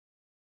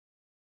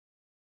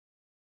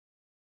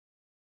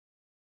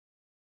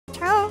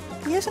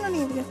io sono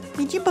Nevio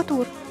di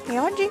GibboTour e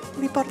oggi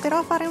vi porterò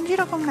a fare un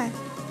giro con me.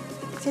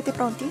 Siete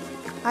pronti?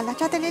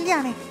 Allacciate le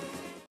liane!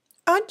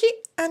 Oggi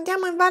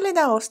andiamo in Valle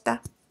d'Aosta,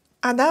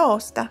 ad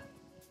Aosta.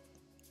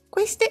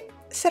 Queste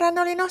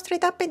saranno le nostre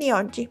tappe di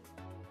oggi.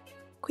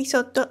 Qui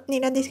sotto,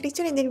 nella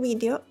descrizione del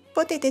video,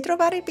 potete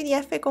trovare il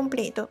PDF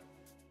completo.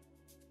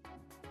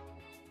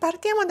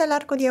 Partiamo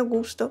dall'arco di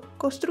Augusto,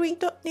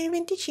 costruito nel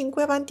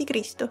 25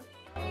 a.C.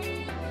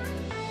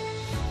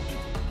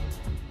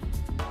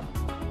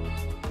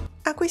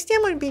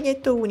 Acquistiamo il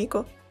biglietto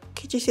unico,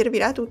 che ci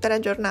servirà tutta la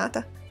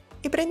giornata,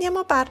 e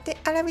prendiamo parte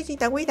alla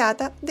visita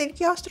guidata del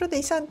chiostro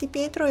dei Santi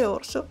Pietro e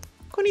Orso,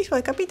 con i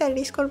suoi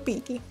capitelli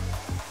scolpiti.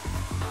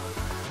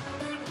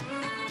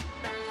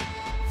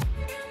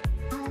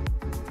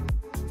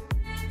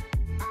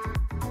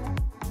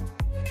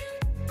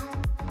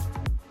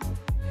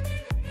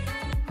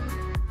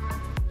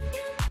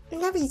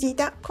 La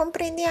visita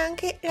comprende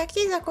anche la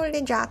chiesa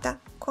collegiata,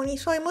 con i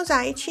suoi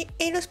mosaici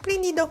e lo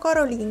splendido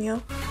coro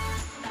ligneo.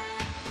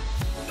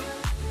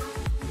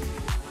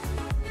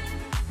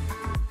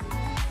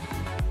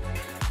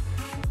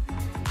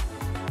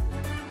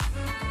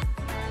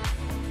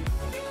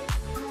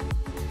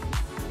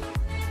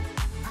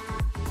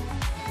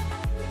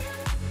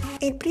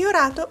 E il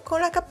priorato con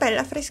la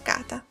cappella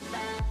affrescata.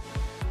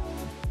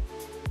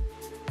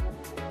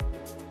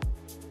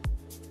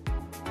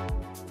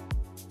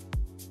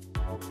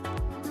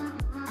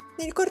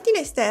 Nel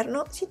cortile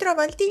esterno si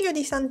trova il tiglio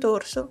di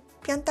Sant'Orso,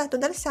 piantato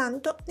dal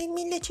santo nel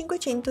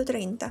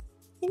 1530.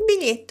 Il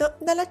biglietto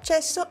dà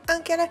l'accesso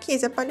anche alla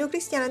chiesa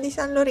paleocristiana di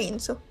San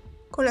Lorenzo,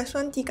 con la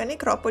sua antica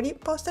necropoli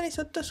posta nel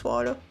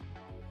sottosuolo.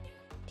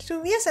 Su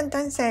via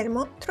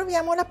Sant'Anselmo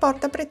troviamo la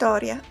porta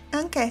pretoria,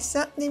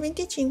 anch'essa del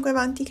 25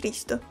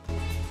 a.C.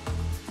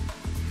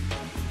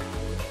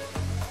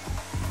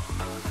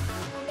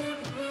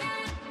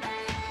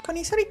 Con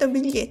il solito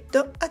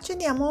biglietto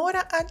accediamo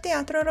ora al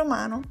teatro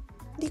romano,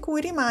 di cui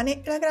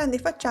rimane la grande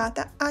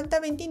facciata alta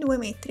 22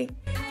 metri.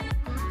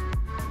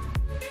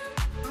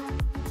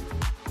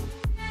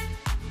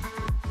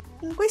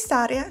 In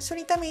quest'area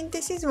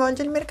solitamente si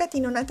svolge il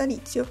mercatino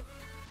natalizio.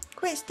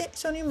 Queste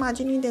sono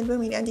immagini del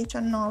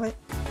 2019.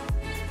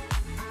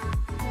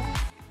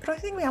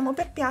 Proseguiamo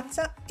per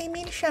piazza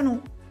Émile Chanou,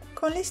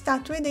 con le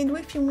statue dei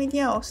due fiumi di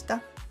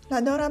Aosta,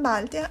 la Dora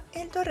Baltea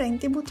e il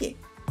torrente Boutier.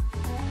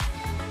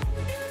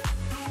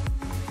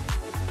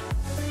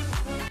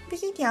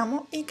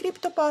 Visitiamo il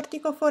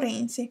criptoportico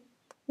forense,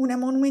 una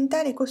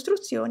monumentale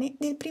costruzione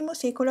del I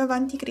secolo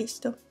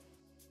a.C.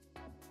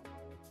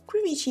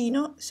 Qui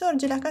vicino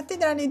sorge la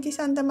cattedrale di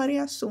Santa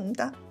Maria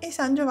Assunta e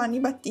San Giovanni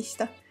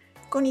Battista,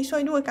 con i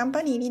suoi due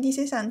campanili di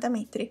 60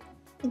 metri,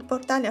 il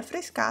portale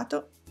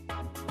affrescato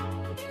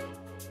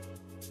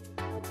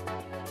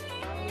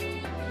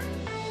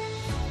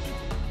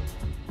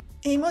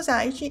e i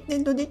mosaici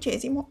del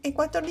XII e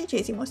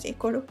XIV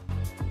secolo.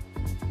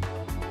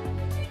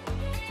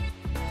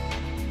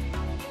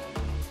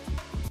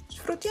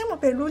 Sfruttiamo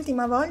per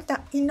l'ultima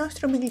volta il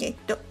nostro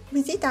biglietto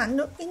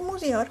visitando il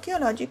Museo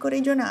Archeologico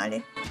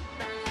Regionale.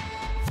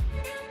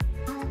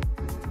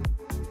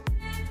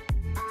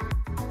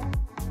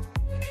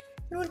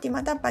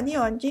 L'ultima tappa di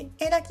oggi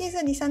è la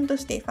chiesa di Santo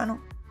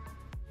Stefano,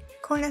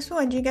 con la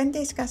sua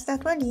gigantesca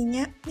statua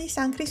lignea di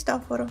San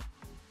Cristoforo.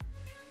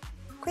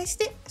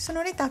 Queste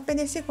sono le tappe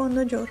del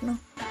secondo giorno.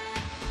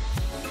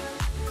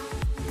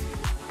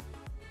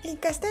 Il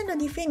castello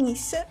di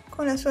Fénis,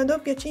 con la sua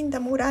doppia cinta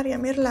muraria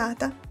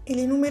merlata e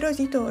le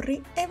numerose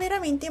torri, è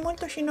veramente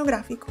molto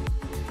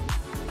scenografico.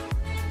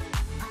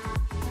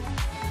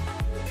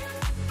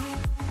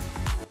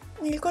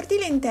 Nel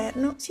cortile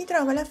interno si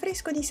trova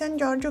l'affresco di San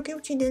Giorgio che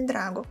uccide il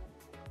drago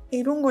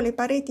e lungo le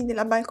pareti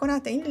della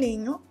balconata in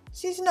legno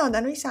si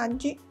snodano i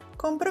saggi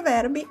con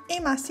proverbi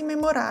e massime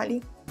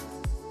morali.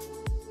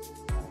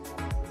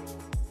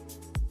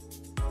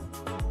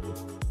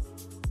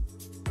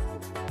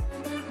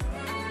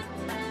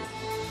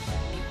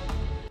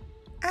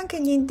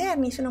 Anche gli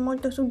interni sono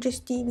molto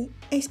suggestivi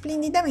e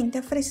splendidamente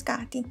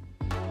affrescati.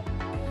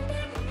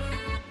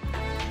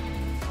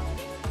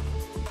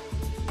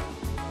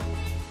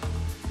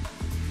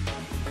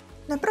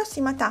 La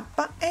prossima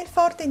tappa è il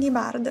Forte di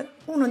Bard,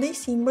 uno dei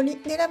simboli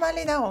della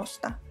Valle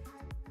d'Aosta.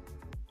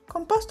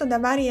 Composto da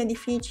vari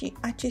edifici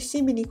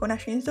accessibili con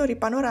ascensori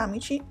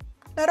panoramici,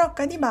 la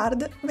rocca di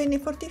Bard venne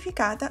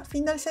fortificata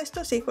fin dal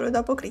VI secolo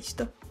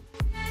d.C.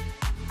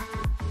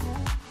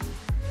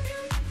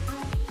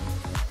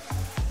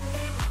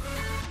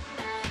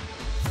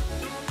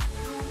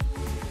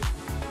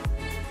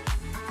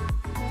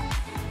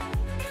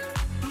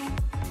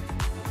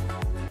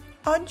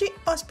 Oggi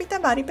ospita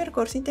vari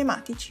percorsi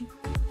tematici.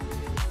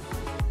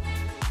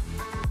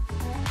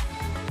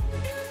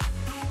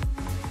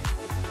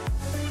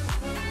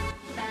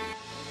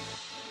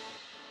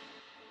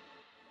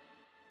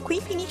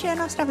 Qui finisce la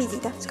nostra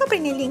visita. Scopri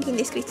nel link in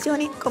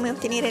descrizione come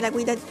ottenere la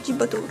guida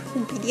GibboTour,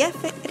 un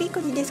PDF ricco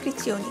di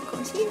descrizioni,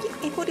 consigli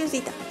e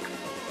curiosità.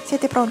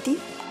 Siete pronti?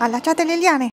 Allacciate le liane!